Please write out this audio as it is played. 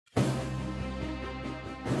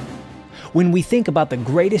When we think about the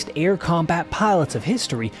greatest air combat pilots of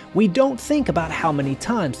history, we don't think about how many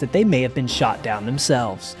times that they may have been shot down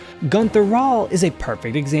themselves. Gunther Rahl is a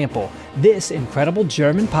perfect example. This incredible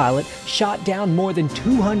German pilot shot down more than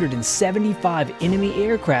 275 enemy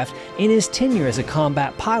aircraft in his tenure as a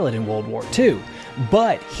combat pilot in World War II.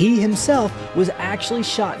 But he himself was actually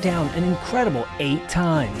shot down an incredible 8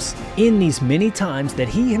 times. In these many times that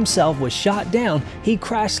he himself was shot down, he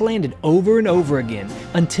crash landed over and over again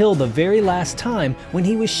until the very last time when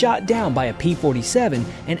he was shot down by a P-47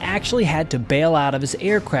 and actually had to bail out of his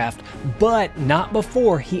aircraft, but not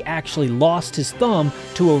before he actually lost his thumb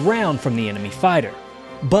to a round from the enemy fighter.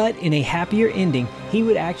 But in a happier ending, he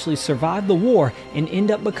would actually survive the war and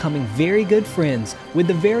end up becoming very good friends with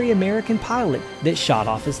the very American pilot that shot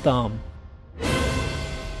off his thumb.